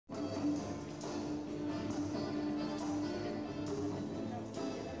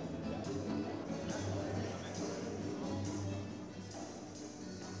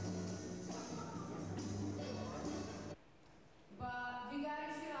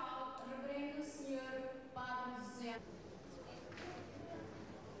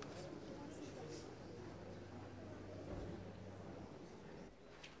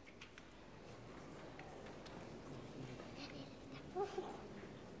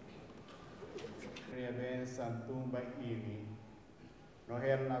ben SOUNDBITE ini,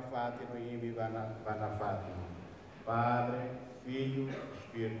 noher na fati no imi bana fati, Padre, Filho,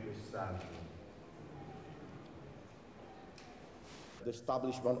 Espírito Santo. The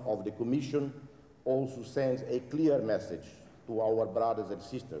establishment of the Commission also sends a clear message to our brothers and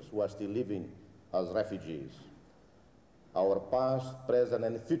sisters who are still living as refugees. Our past, present,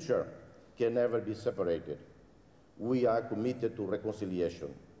 and future can never be separated. We are committed to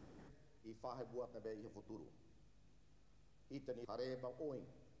reconciliation.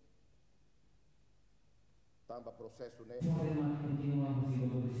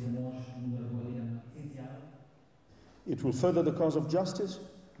 It will further the cause of justice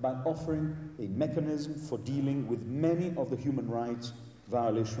by offering a mechanism for dealing with many of the human rights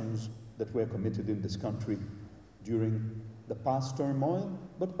violations that were committed in this country during the past turmoil,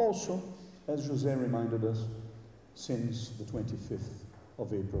 but also, as José reminded us, since the 25th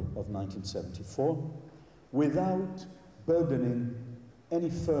of April of 1974, without burdening any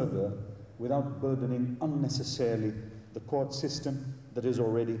further, without burdening unnecessarily the court system that is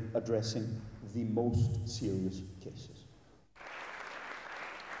already addressing the most serious cases.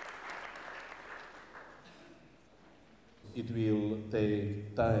 It will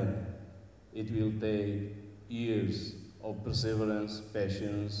take time, it will take years of perseverance,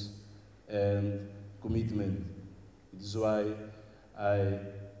 patience, and commitment. It is why I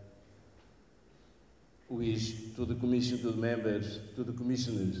wish to the Commission, to the members, to the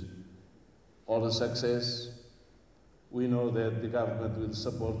commissioners, all the success. We know that the government will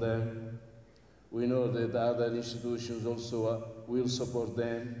support them. We know that other institutions also will support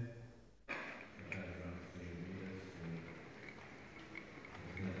them.